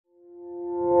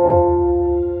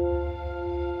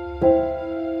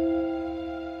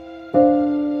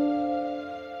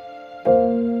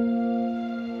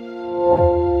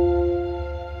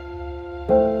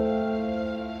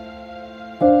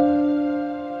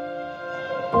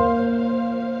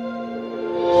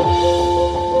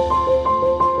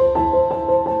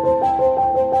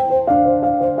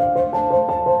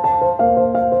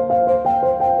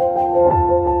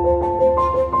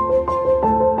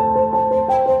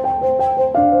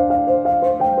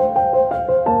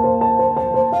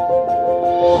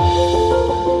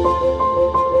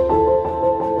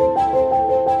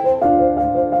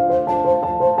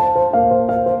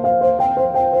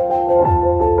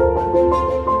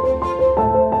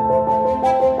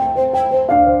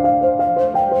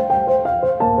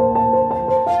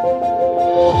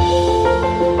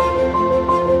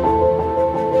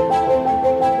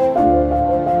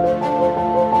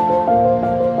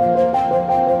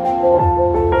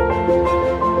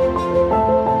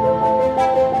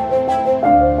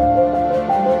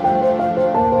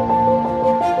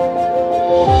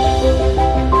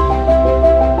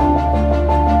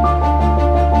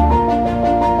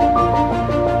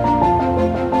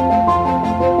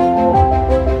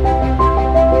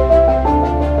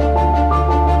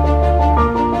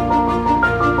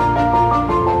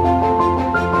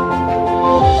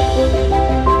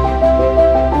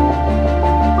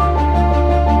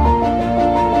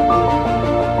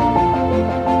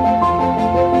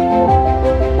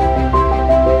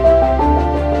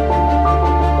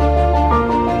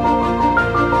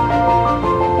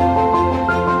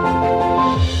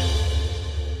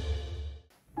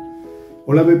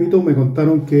Hola Pepito, me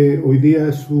contaron que hoy día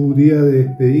es su día de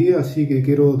despedida, así que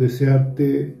quiero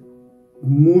desearte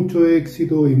mucho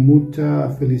éxito y mucha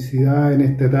felicidad en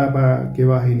esta etapa que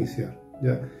vas a iniciar,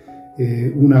 ¿ya?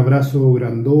 Un abrazo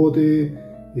grandote,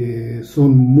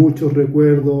 son muchos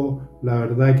recuerdos, la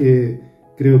verdad que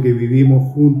creo que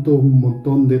vivimos juntos un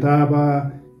montón de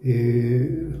etapas,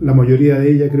 la mayoría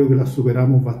de ellas creo que las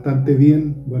superamos bastante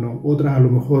bien, bueno, otras a lo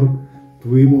mejor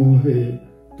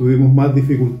tuvimos más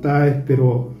dificultades,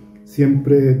 pero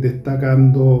siempre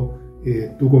destacando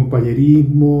tu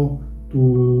compañerismo,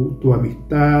 tu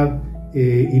amistad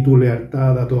y tu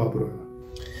lealtad a toda prueba.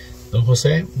 Don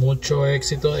José, mucho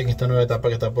éxito en esta nueva etapa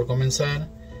que está por comenzar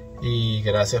y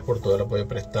gracias por todo el apoyo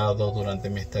prestado durante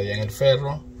mi estadía en el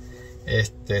ferro.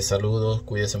 Saludos,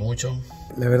 cuídese mucho.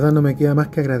 La verdad no me queda más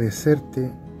que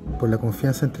agradecerte por la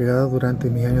confianza entregada durante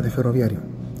mis años de ferroviario.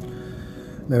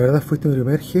 La verdad fuiste mi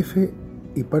primer jefe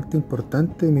y parte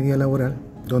importante de mi día laboral,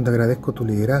 donde agradezco tu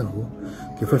liderazgo,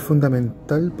 que fue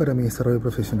fundamental para mi desarrollo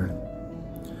profesional.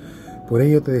 Por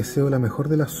ello te deseo la mejor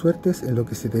de las suertes en lo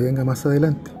que se te venga más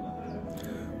adelante.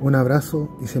 Un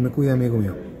abrazo y se me cuida, amigo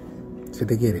mío. Se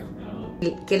te quiere.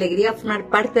 Qué alegría formar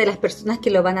parte de las personas que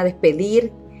lo van a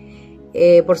despedir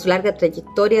por su larga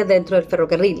trayectoria dentro del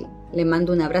ferrocarril. Le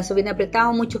mando un abrazo bien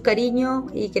apretado, mucho cariño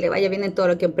y que le vaya bien en todo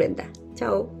lo que emprenda.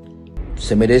 Chao.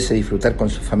 Se merece disfrutar con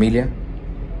su familia.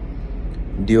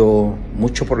 Dio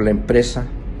mucho por la empresa,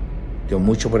 dio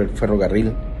mucho por el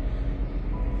ferrocarril,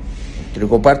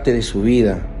 entregó parte de su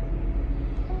vida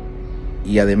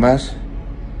y además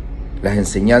las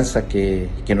enseñanzas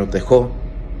que nos dejó.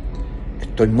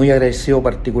 Estoy muy agradecido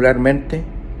particularmente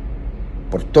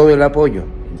por todo el apoyo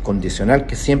incondicional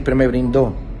que siempre me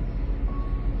brindó.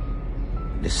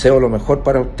 Deseo lo mejor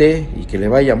para usted y que le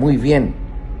vaya muy bien.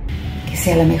 Que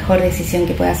sea la mejor decisión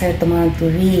que puedas haber tomado en tu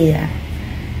vida,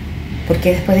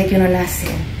 porque después de que uno nace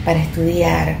para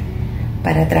estudiar,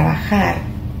 para trabajar,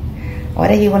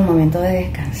 ahora llegó el momento de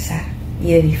descansar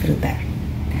y de disfrutar.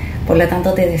 Por lo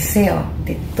tanto te deseo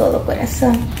de todo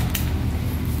corazón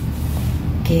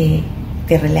que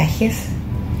te relajes,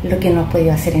 lo que no has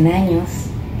podido hacer en años,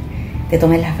 te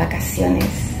tomes las vacaciones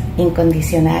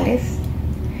incondicionales,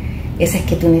 esas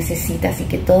que tú necesitas y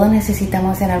que todos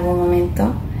necesitamos en algún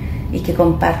momento, y que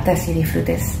compartas y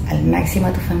disfrutes al máximo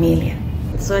a tu familia.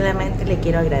 Solamente le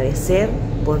quiero agradecer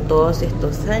por todos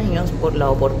estos años, por la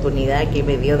oportunidad que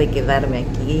me dio de quedarme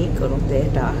aquí con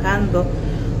ustedes trabajando,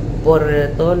 por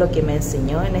todo lo que me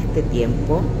enseñó en este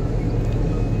tiempo,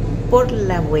 por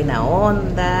la buena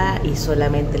onda, y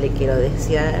solamente le quiero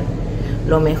desear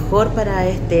lo mejor para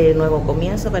este nuevo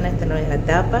comienzo, para esta nueva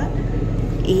etapa,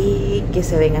 y que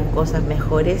se vengan cosas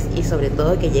mejores y sobre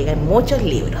todo que lleguen muchos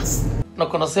libros. Nos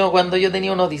conocemos cuando yo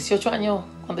tenía unos 18 años,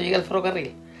 cuando llegué al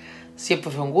ferrocarril.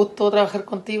 Siempre fue un gusto trabajar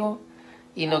contigo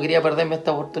y no quería perderme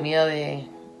esta oportunidad de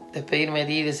despedirme de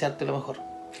ti y desearte lo mejor.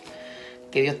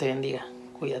 Que Dios te bendiga,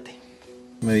 cuídate.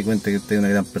 Me di cuenta que usted es una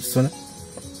gran persona,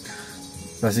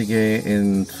 así que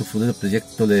en su futuro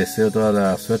proyecto le deseo toda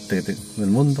la suerte del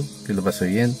mundo, que lo pase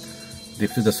bien,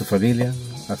 disfrute a su familia,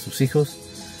 a sus hijos,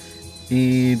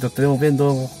 y nos estaremos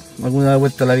viendo alguna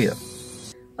vuelta a la vida.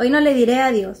 Hoy no le diré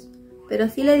adiós, pero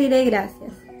sí le diré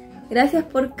gracias. Gracias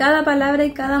por cada palabra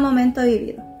y cada momento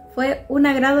vivido. Fue un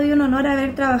agrado y un honor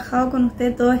haber trabajado con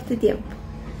usted todo este tiempo.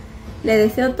 Le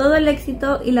deseo todo el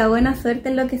éxito y la buena suerte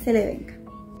en lo que se le venga.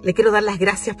 Le quiero dar las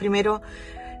gracias primero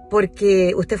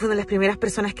porque usted fue una de las primeras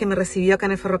personas que me recibió acá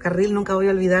en el ferrocarril. Nunca voy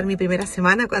a olvidar mi primera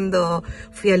semana cuando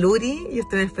fui al URI y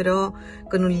usted me esperó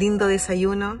con un lindo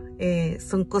desayuno.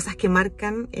 Son cosas que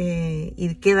marcan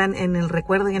y quedan en el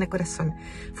recuerdo y en el corazón.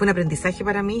 Fue un aprendizaje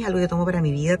para mí, algo que tomo para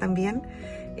mi vida también.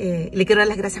 Le quiero dar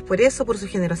las gracias por eso, por su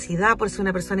generosidad, por ser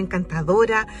una persona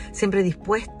encantadora, siempre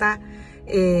dispuesta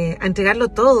a entregarlo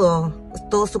todo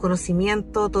su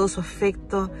conocimiento, todo su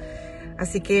afecto.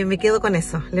 Así que me quedo con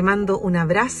eso. Le mando un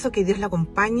abrazo, que Dios la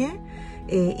acompañe.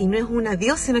 Y no es un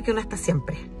adiós, sino que uno está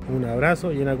siempre. Un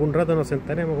abrazo y en algún rato nos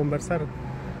sentaremos a conversar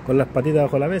con las patitas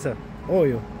bajo la mesa,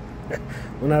 obvio.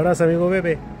 Un abrazo, amigo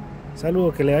Pepe.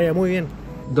 Saludos, que le vaya muy bien.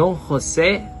 Don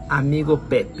José, amigo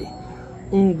Pepe.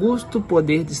 Un gusto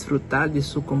poder disfrutar de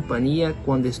su compañía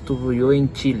cuando estuve yo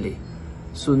en Chile.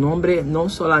 Su nombre no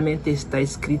solamente está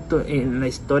escrito en la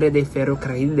historia del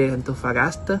Ferrocarril de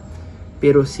Antofagasta,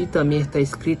 pero sí también está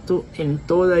escrito en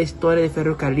toda la historia del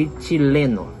ferrocarril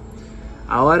chileno.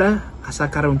 Ahora a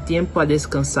sacar un tiempo a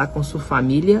descansar con su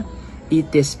familia y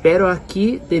te espero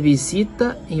aquí de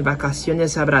visita en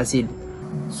vacaciones a Brasil.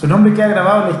 Su nombre queda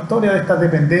grabado en la historia de estas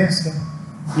dependencias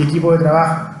y equipo de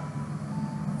trabajo.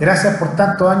 Gracias por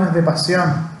tantos años de pasión,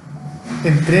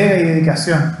 entrega y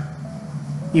dedicación,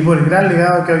 y por el gran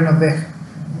legado que hoy nos deja.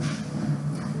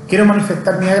 quiero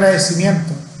manifestar mi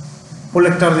agradecimiento por la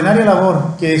extraordinaria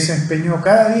labor que desempeñó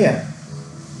cada día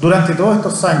durante todos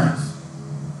estos años,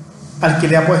 al que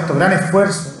le ha puesto gran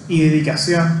esfuerzo y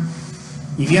dedicación,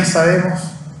 y bien sabemos,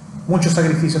 muchos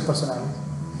sacrificios personales.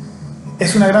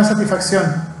 Es una gran satisfacción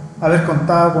haber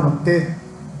contado con usted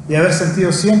y haber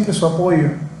sentido siempre su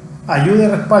apoyo, ayuda y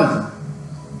respaldo.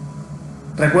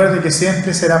 Recuerde que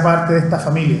siempre será parte de esta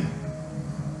familia.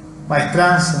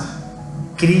 Maestranza,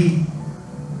 CRI,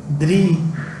 DRI,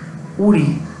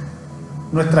 URI,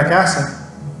 nuestra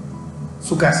casa,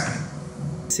 su casa.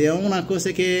 Si hay una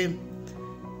cosa que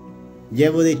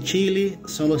llevo de Chile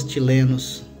son los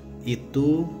chilenos, y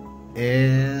tú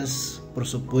eres, por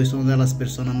supuesto, una de las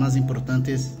personas más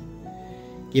importantes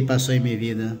que pasó en mi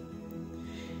vida.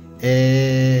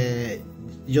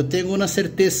 Yo tengo una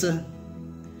certeza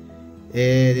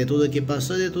de todo lo que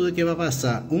pasó y de todo lo que va a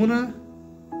pasar. Una,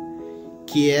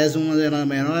 que es una de las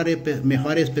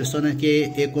mejores personas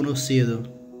que he conocido.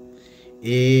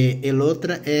 El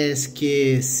otra es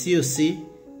que sí o sí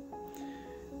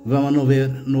vamos a ver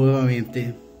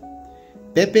nuevamente.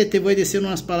 Pepe, te voy a decir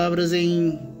unas palabras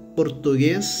en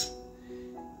portugués,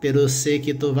 pero sé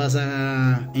que tú vas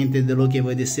a entender lo que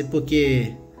voy a decir,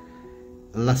 porque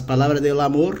las palabras del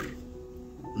amor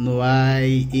no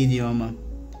hay idioma.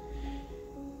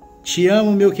 Te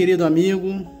amo, meu querido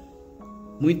amigo.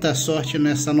 Muita sorte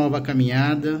nessa nova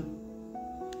caminhada.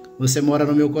 Você mora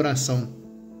no meu coração.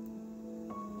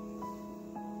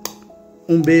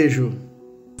 Un beijo.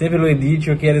 Siempre lo he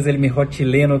dicho que eres el mejor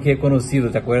chileno que he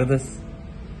conocido, ¿te acuerdas?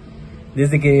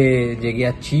 Desde que llegué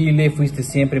a Chile fuiste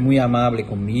siempre muy amable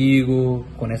conmigo,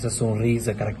 con esa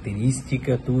sonrisa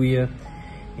característica tuya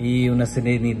y una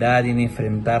serenidad en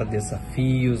enfrentar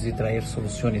desafíos y traer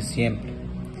soluciones siempre.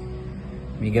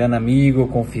 Mi gran amigo,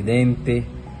 confidente,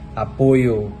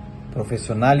 apoyo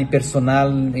profesional y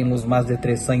personal en los más de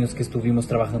 3 años que estuvimos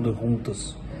trabajando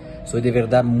juntos. Soy de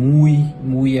verdad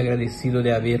muy agradecido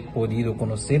de haber podido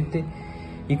conocerte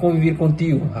y convivir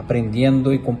contigo,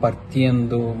 aprendiendo y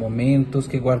compartiendo momentos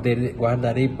que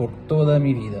guardaré por toda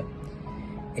mi vida.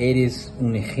 Eres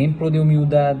un ejemplo de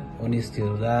humildad,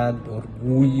 honestidad,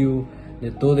 orgullo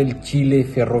de todo el Chile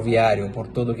ferroviario por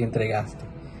todo lo que entregaste.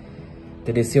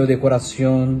 Te deseo de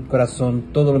corazón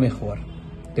todo lo mejor.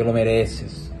 Te lo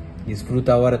mereces.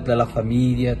 Disfruta ahora de la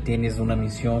familia, tienes una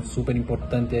misión súper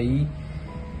importante ahí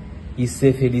y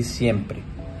sé feliz siempre.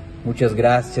 Muchas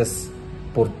gracias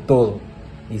por todo.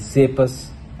 Y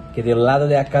sepas que del lado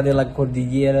de acá de la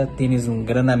cordillera tienes un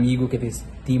gran amigo que te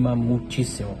estima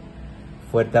muchísimo.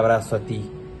 Fuerte abrazo a ti.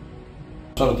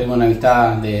 Solo tengo una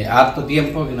amistad de harto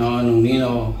tiempo que nos han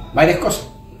unido varias cosas.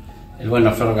 El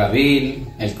bueno ferrocarril,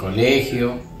 el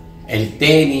colegio, el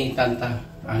tenis, tantas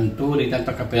aventuras y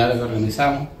tantos campeonatos que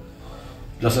organizamos,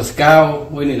 los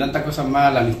scouts, bueno, y tantas cosas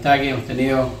más, la amistad que hemos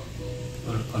tenido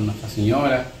con Nuestra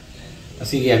Señora.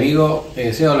 Así que, amigo, te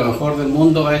deseo lo mejor del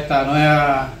mundo a esta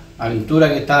nueva aventura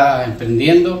que estás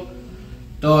emprendiendo,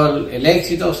 todo el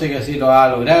éxito, sé que así lo vas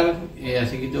a lograr,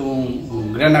 así que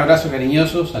un gran abrazo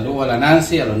cariñoso, saludos a la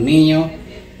Nancy, a los niños,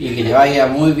 y que le vaya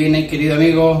muy bien, querido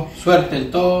amigo, suerte en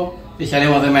todo, te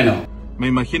echaremos de menos. Me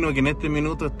imagino que en este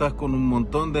minuto estás con un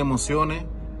montón de emociones,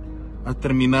 has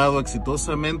terminado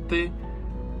exitosamente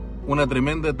una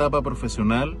tremenda etapa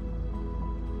profesional,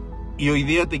 y hoy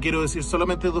día te quiero decir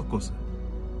solamente 2 cosas.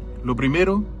 Lo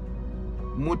primero,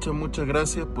 muchas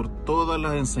gracias por todas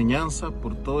las enseñanzas,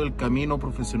 por todo el camino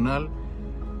profesional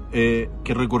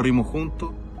que recorrimos juntos,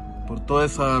 por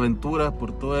todas esas aventuras,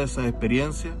 por todas esas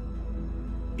experiencias,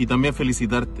 y también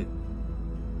felicitarte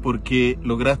porque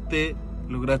lograste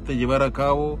llevar a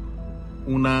cabo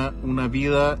una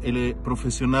vida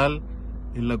profesional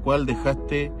en la cual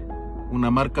dejaste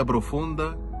una marca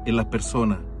profunda en las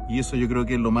personas, y eso yo creo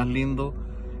que es lo más lindo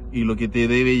y lo que te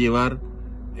debe llevar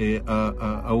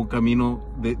a un camino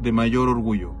de mayor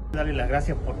orgullo. Darle las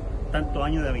gracias por tantos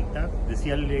años de amistad,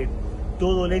 desearle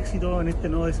todo el éxito en este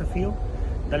nuevo desafío,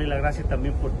 darle las gracias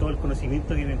también por todo el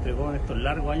conocimiento que me entregó en estos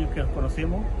largos años que nos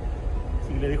conocemos.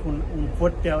 Así que le dejo un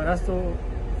fuerte abrazo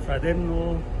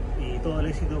fraterno y todo el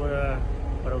éxito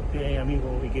para usted,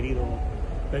 amigo y querido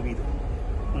Pepito.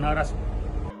 Un abrazo.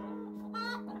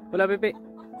 Hola Pepe,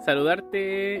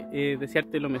 saludarte,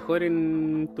 desearte lo mejor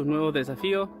en tus nuevos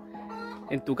desafíos,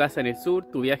 en tu casa en el sur,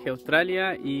 tu viaje a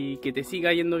Australia, y que te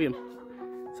siga yendo bien.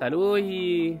 Saludos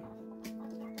y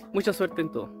mucha suerte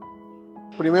en todo.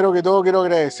 Primero que todo quiero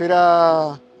agradecer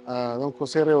a don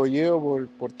José Rebolledo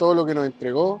por todo lo que nos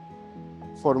entregó.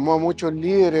 Formó a muchos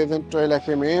líderes dentro de la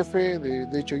GMF,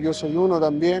 de hecho yo soy uno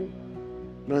también.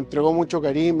 Nos entregó mucho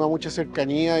carisma, mucha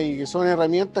cercanía, y que son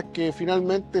herramientas que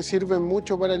finalmente sirven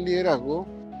mucho para el liderazgo.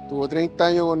 Tuvo 30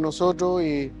 años con nosotros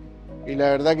y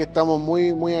la verdad que estamos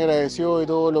muy agradecidos de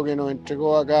todo lo que nos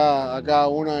entregó a cada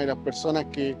una de las personas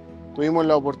que tuvimos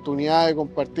la oportunidad de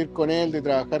compartir con él, de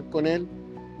trabajar con él,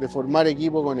 de formar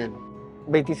equipo con él.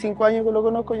 25 años que lo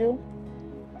conozco yo,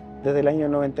 desde el año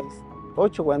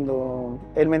 98 cuando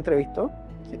él me entrevistó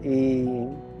y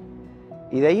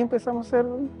de ahí empezamos a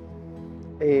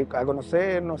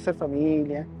conocernos, ser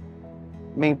familia.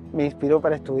 Me inspiró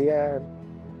para estudiar,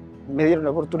 me dieron la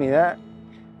oportunidad.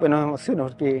 Bueno, me emociono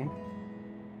porque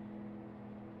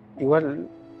igual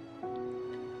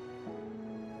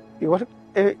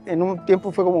en un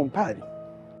tiempo fue como un padre.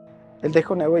 Él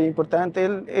dejó una huella importante,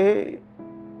 él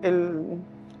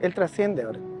trasciende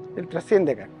ahora, él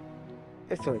trasciende acá.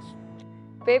 Eso es.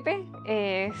 Pepe,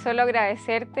 solo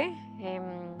agradecerte.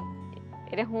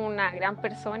 Eres una gran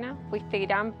persona, fuiste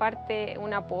gran parte,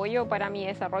 un apoyo para mi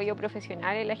desarrollo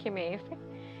profesional en la GMF.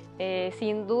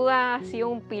 Sin duda ha sido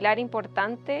un pilar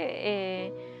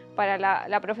importante para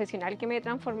la profesional que me he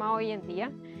transformado hoy en día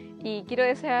y quiero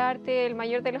desearte el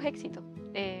mayor de los éxitos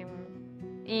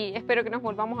y espero que nos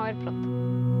volvamos a ver pronto.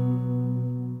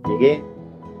 Llegué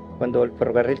cuando el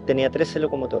ferrocarril tenía 13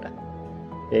 locomotoras.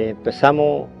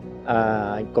 Empezamos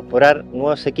a incorporar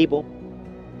nuevos equipos,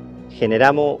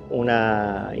 generamos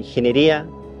una ingeniería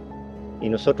y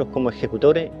nosotros como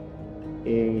ejecutores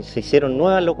se hicieron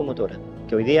nuevas locomotoras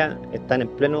que hoy día están en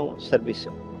pleno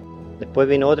servicio. Después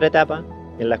vino otra etapa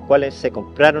en las cuales se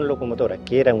compraron locomotoras,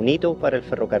 que era un hito para el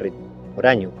ferrocarril por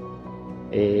año.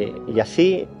 Y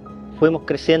así fuimos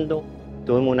creciendo,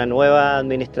 tuvimos una nueva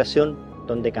administración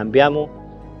donde cambiamos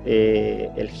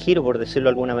el giro, por decirlo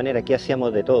de alguna manera. Aquí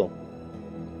hacíamos de todo,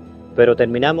 pero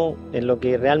terminamos en lo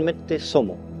que realmente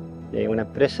somos, una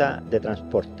empresa de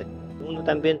transporte. Uno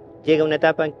también llega a una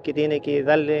etapa en que tiene que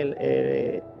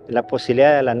darle la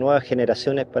posibilidad a las nuevas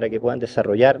generaciones para que puedan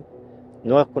desarrollar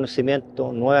nuevos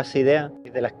conocimientos, nuevas ideas.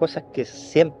 De las cosas que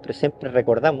siempre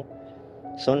recordamos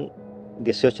son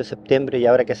 18 de septiembre y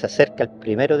ahora que se acerca el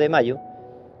 1 de mayo,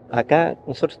 acá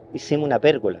nosotros hicimos una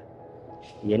pérgola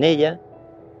y en ella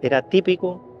era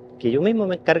típico que yo mismo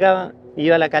me encargaba,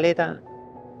 iba a la caleta,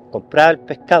 compraba el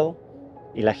pescado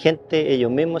y la gente,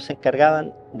 ellos mismos se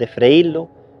encargaban de freírlo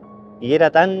y era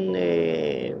tan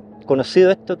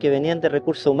conocido esto que venían de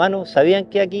recursos humanos, sabían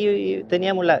que aquí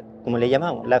teníamos como le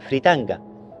llamamos, la fritanga.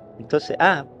 Entonces,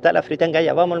 está la fritanga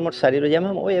allá, vamos a almorzar y lo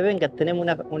llamamos, oye, venga, tenemos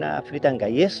una fritanga.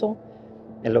 Y eso,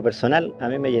 en lo personal, a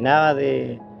mí me llenaba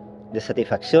de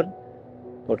satisfacción,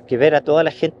 porque ver a toda la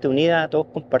gente unida, todos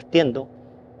compartiendo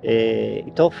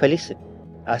y todos felices.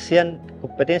 Hacían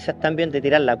competencias también de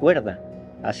tirar la cuerda,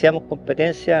 hacíamos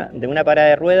competencias de una parada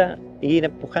de ruedas e ir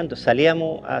empujando,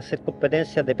 salíamos a hacer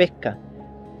competencias de pesca.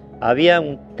 Había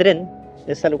un tren,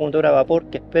 esa locomotora a vapor,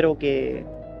 que espero que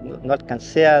no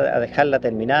alcancé a dejarla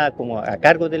terminada, como a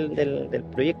cargo del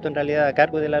proyecto, en realidad a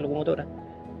cargo de la locomotora,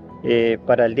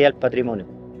 para el Día del Patrimonio,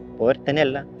 poder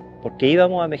tenerla, porque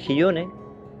íbamos a Mejillones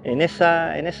en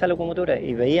esa locomotora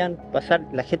y veían pasar,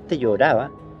 la gente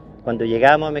lloraba cuando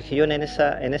llegábamos a Mejillones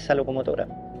en esa locomotora.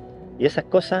 Y esas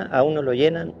cosas a uno lo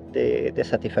llenan de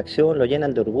satisfacción, lo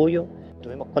llenan de orgullo.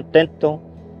 Estuvimos contentos,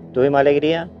 tuvimos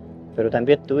alegría, pero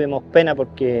también tuvimos pena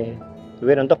porque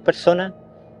tuvieron dos personas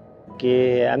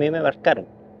que a mí me marcaron,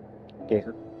 que es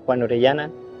Juan Orellana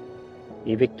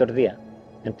y Víctor Díaz,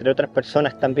 entre otras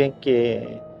personas también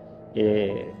que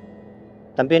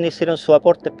también hicieron sus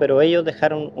aportes, pero ellos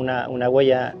dejaron una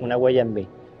huella en mí.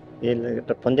 Y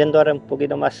respondiendo ahora un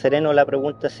poquito más sereno a la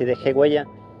pregunta si dejé huella,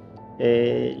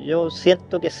 yo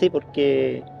siento que sí,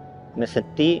 porque me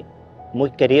sentí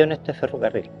muy querido en este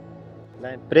ferrocarril.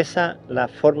 La empresa la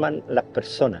forman las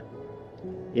personas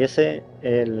y ese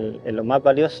es lo más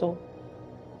valioso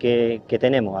que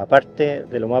tenemos. Aparte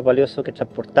de lo más valioso que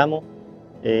transportamos,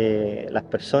 las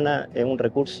personas es un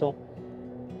recurso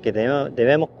que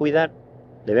debemos cuidar,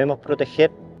 debemos proteger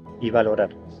y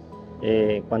valorar.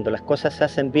 Cuando las cosas se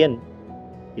hacen bien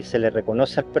y se le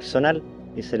reconoce al personal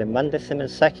y se les manda ese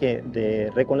mensaje de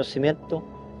reconocimiento,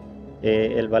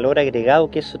 el valor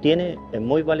agregado que eso tiene es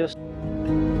muy valioso.